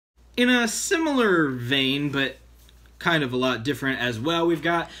In a similar vein, but kind of a lot different as well, we've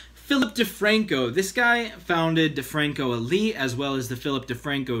got Philip DeFranco. This guy founded DeFranco Elite as well as the Philip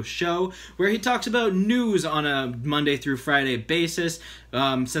DeFranco Show, where he talks about news on a Monday through Friday basis.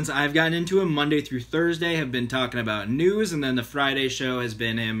 Since I've gotten into him, Monday through Thursday have been talking about news, and then the Friday show has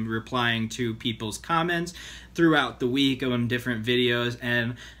been him replying to people's comments throughout the week on different videos,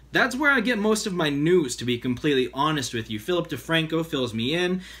 and that's where I get most of my news, to be completely honest with you. Philip DeFranco fills me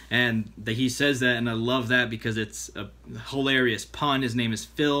in, and he says that, and I love that because it's a hilarious pun. His name is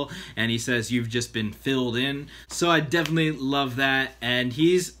Phil, and he says, "You've just been filled in." So I definitely love that, and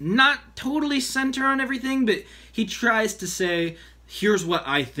he's not totally center on everything, but he tries to say, here's what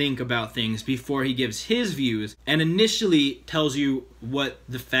I think about things before he gives his views, and initially tells you what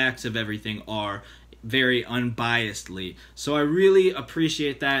the facts of everything are, very unbiasedly. So I really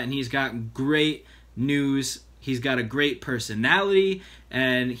appreciate that, and he's got great news. He's got a great personality,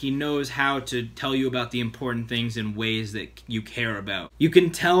 and he knows how to tell you about the important things in ways that you care about. You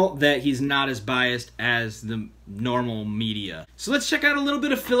can tell that he's not as biased as the normal media. So let's check out a little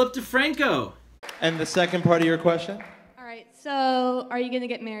bit of Philip DeFranco. And the second part of your question? All right, so are you gonna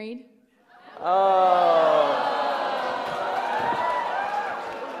get married? Oh.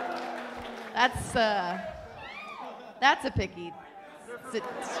 That's a picky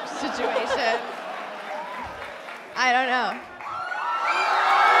situation. I don't know.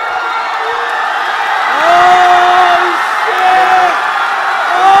 Oh, shit!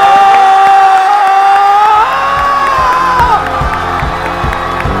 Oh!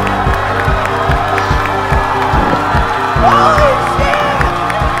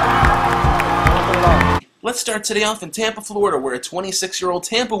 Let's start today off in Tampa, Florida, where a 26-year-old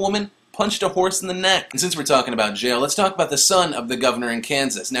Tampa woman punched a horse in the neck. And since we're talking about jail, let's talk about the son of the governor in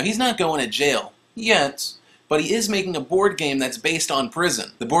Kansas. Now, he's not going to jail yet, but he is making a board game that's based on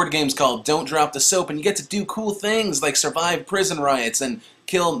prison. The board game's called Don't Drop the Soap, and you get to do cool things like survive prison riots and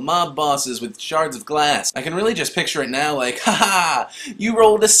kill mob bosses with shards of glass. I can really just picture it now like, haha, you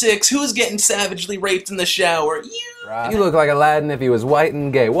rolled a 6, who's getting savagely raped in the shower? You! You look like Aladdin if he was white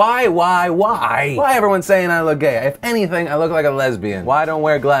and gay. Why? Why everyone saying I look gay? If anything, I look like a lesbian. Why don't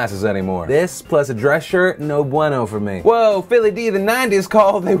wear glasses anymore? This plus a dress shirt, no bueno for me. Whoa, Philly D, the 90s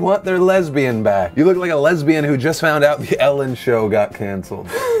call, they want their lesbian back. You look like a lesbian who just found out the Ellen show got canceled.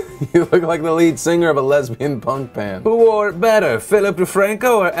 You look like the lead singer of a lesbian punk band. Who wore it better, Philip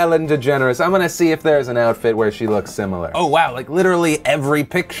DeFranco or Ellen DeGeneres? I'm gonna see if there's an outfit where she looks similar. Oh wow, like literally every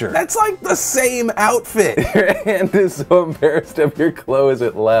picture. That's like the same outfit. Your hand is so embarrassed of your clothes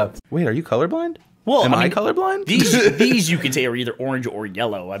it left. Wait, are you colorblind? Well, Am I colorblind? These you could say are either orange or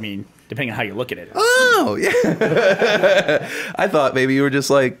yellow. I mean, depending on how you look at it. Oh, yeah. I thought maybe you were just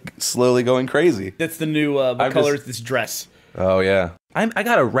like slowly going crazy. That's the new, what color is this dress? Oh, yeah. I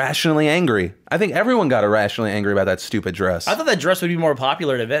got irrationally angry. I think everyone got irrationally angry about that stupid dress. I thought that dress would be more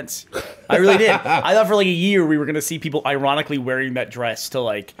popular at events. I really did. I thought for like a year we were going to see people ironically wearing that dress to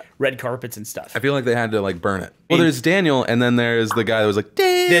like red carpets and stuff. I feel like they had to like burn it. Well, there's Daniel, and then there's the guy that was like,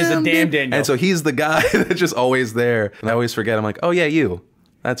 damn. There's a damn Daniel. And so he's the guy that's just always there. And I always forget. I'm like, oh, yeah, you.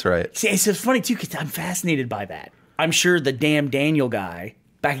 That's right. See, it's funny too because I'm fascinated by that. I'm sure the damn Daniel guy,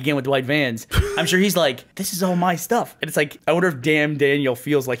 back again with the white vans, I'm sure he's like, this is all my stuff. And it's like, I wonder if damn Daniel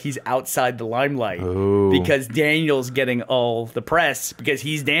feels like he's outside the limelight. Ooh. Because Daniel's getting all the press because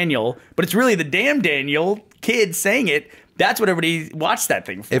he's Daniel, but it's really the damn Daniel kid saying it. That's what everybody watched that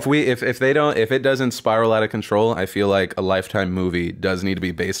thing for. If it doesn't spiral out of control, I feel like a Lifetime movie does need to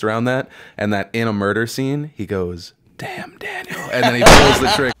be based around that. And that in a murder scene, he goes, damn Daniel, and then he pulls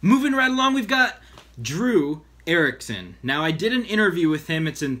the trick. Moving right along, we've got Drew Erickson. Now, I did an interview with him.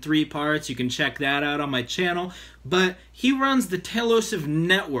 It's in 3 parts. You can check that out on my channel. But he runs the Tailosive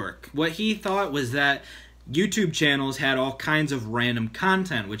Network. What he thought was that YouTube channels had all kinds of random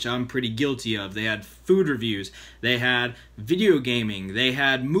content, which I'm pretty guilty of. They had food reviews. They had video gaming. They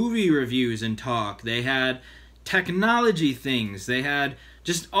had movie reviews and talk. They had technology things. They had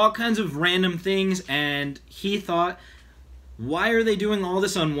just all kinds of random things, and he thought, why are they doing all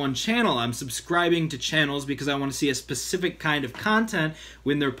this on one channel? I'm subscribing to channels because I want to see a specific kind of content.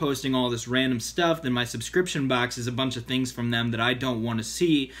 When they're posting all this random stuff, then my subscription box is a bunch of things from them that I don't want to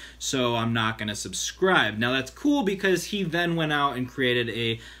see, so I'm not going to subscribe. Now that's cool because he then went out and created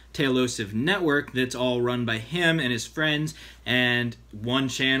a Tailosive Network that's all run by him and his friends, and one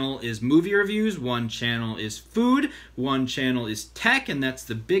channel is movie reviews, one channel is food, one channel is tech, and that's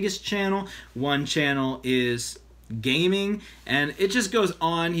the biggest channel, one channel is gaming, and it just goes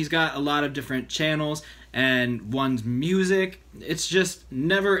on. He's got a lot of different channels, and one's music. It's just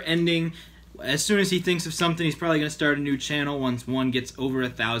never ending. As soon as he thinks of something, he's probably going to start a new channel once one gets over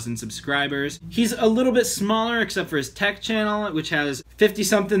 1,000 subscribers. He's a little bit smaller except for his tech channel, which has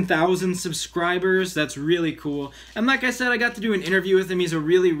 50-something thousand subscribers. That's really cool. And like I said, I got to do an interview with him. He's a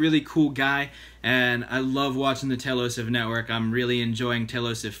really, really cool guy, and I love watching the Tailosive Network. I'm really enjoying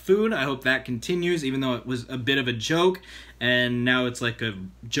Tailosive Food. I hope that continues, even though it was a bit of a joke, and now it's like a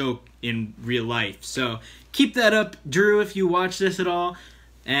joke in real life. So keep that up, Drew, if you watch this at all,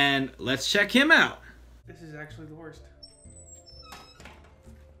 and let's check him out. This is actually the worst.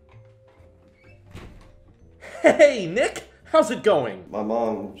 Hey, Nick! How's it going? My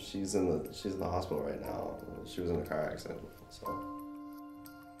mom, she's in the hospital right now. She was in a car accident, so.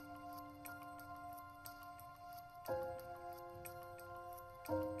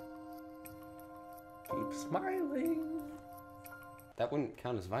 Keep smiling. That wouldn't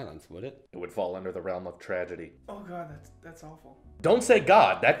count as violence, would it? It would fall under the realm of tragedy. Oh god, that's awful. Don't say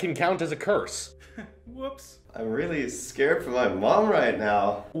God, that can count as a curse. Whoops. I'm really scared for my mom right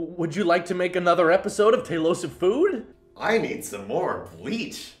now. Would you like to make another episode of Tailosive Food? I need some more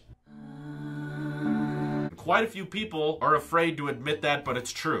bleach. Quite a few people are afraid to admit that, but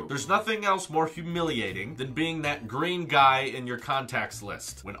it's true. There's nothing else more humiliating than being that green guy in your contacts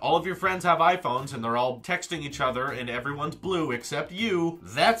list. When all of your friends have iPhones and they're all texting each other and everyone's blue except you,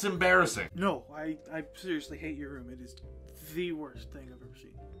 that's embarrassing. No, I seriously hate your room. It is the worst thing I've ever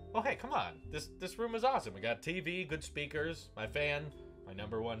seen. Oh hey, come on. This room is awesome. We got TV, good speakers, my fan, my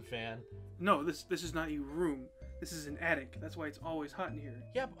 #1 fan. No, this is not your room. This is an attic. That's why it's always hot in here.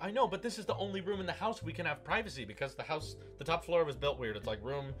 Yeah, I know, but this is the only room in the house we can have privacy because the top floor was built weird. It's like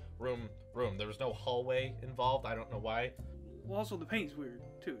room, room, room. There was no hallway involved. I don't know why. Well, also the paint's weird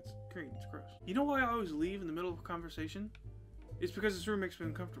too. It's green. It's gross. You know why I always leave in the middle of a conversation? It's because this room makes me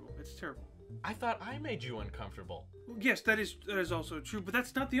uncomfortable. It's terrible. I thought I made you uncomfortable. Well, yes, that is also true, but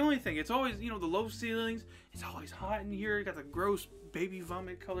that's not the only thing. It's always, the low ceilings. It's always hot in here. You got the gross baby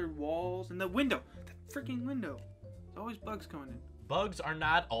vomit colored walls and the window. That freaking window. There's always bugs coming in. Bugs are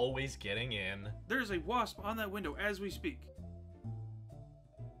not always getting in. There's a wasp on that window as we speak.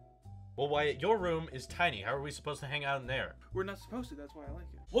 Well, Wyatt, your room is tiny. How are we supposed to hang out in there? We're not supposed to. That's why I like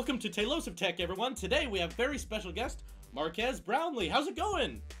it. Welcome to Tailosive Tech, everyone. Today we have very special guest, Marquez Brownlee. How's it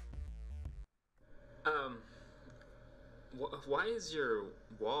going? Why is your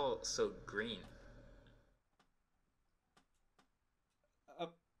wall so green?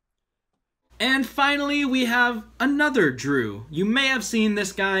 And finally, we have another Drew. You may have seen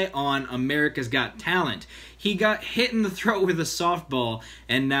this guy on America's Got Talent. He got hit in the throat with a softball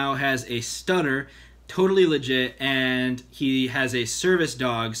and now has a stutter, totally legit, and he has a service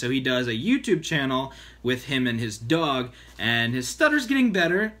dog, so he does a YouTube channel with him and his dog, and his stutter's getting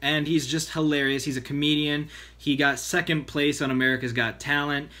better, and he's just hilarious. He's a comedian. He got second place on America's Got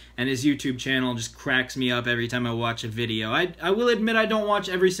Talent, and his YouTube channel just cracks me up every time I watch a video. I will admit I don't watch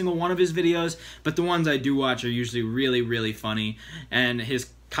every single one of his videos, but the ones I do watch are usually really, really funny, and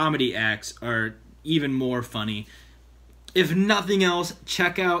his comedy acts are even more funny. If nothing else,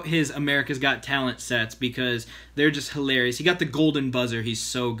 check out his America's Got Talent sets because they're just hilarious. He got the golden buzzer. He's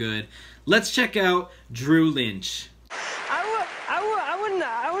so good. Let's check out Drew Lynch.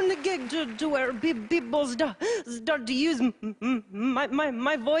 I want to get to where people start to use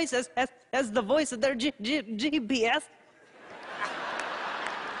my voice as the voice of their GPS.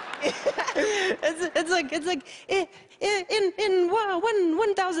 It's like in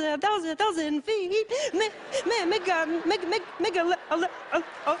 1,000 feet, make a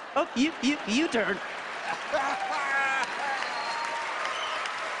U-turn.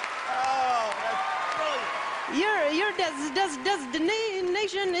 Your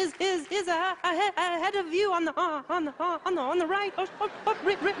destination is ahead of you on the right.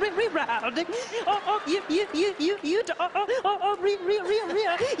 Rerouting.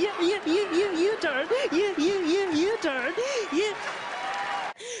 U-turn.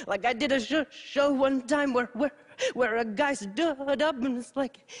 Like I did a show one time where a guy stood up and it's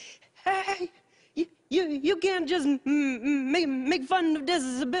like, hey, you can't just make fun of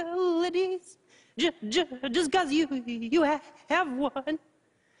disabilities. Just cause you have one.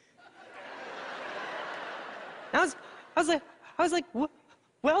 I was like,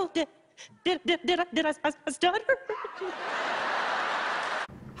 well, did I stutter?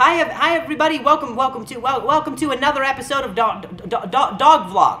 Hi everybody, welcome to another episode of Dog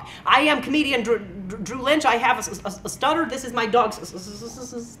Vlog. I am comedian Drew Lynch. I have a stutter. This is my dog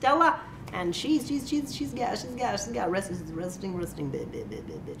Stella, and she's got resting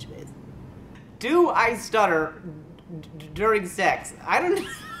bitch face. Do I stutter during sex? I don't know.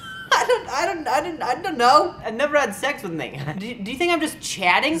 I don't know. I've never had sex with me. Do you think I'm just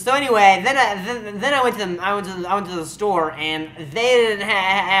chatting? So anyway, then I went to the store and they didn't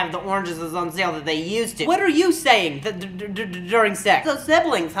have the oranges on sale that they used to. What are you saying during sex? The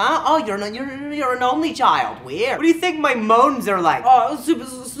siblings, huh? Oh, you're an only child. Weird. What do you think my moans are like? Oh,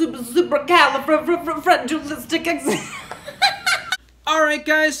 supercalifragilistic. Alright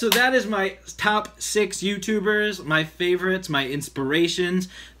guys, so that is my top 6 YouTubers, my favorites, my inspirations,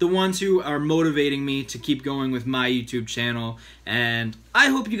 the ones who are motivating me to keep going with my YouTube channel. And I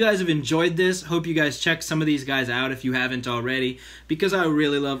hope you guys have enjoyed this. Hope you guys check some of these guys out if you haven't already, because I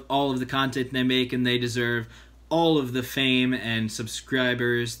really love all of the content they make and they deserve all of the fame and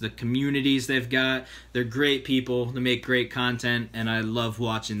subscribers, the communities they've got. They're great people, they make great content, and I love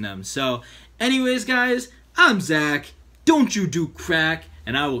watching them. So anyways guys, I'm Zach. Don't you do crack,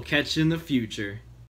 and I will catch you in the future.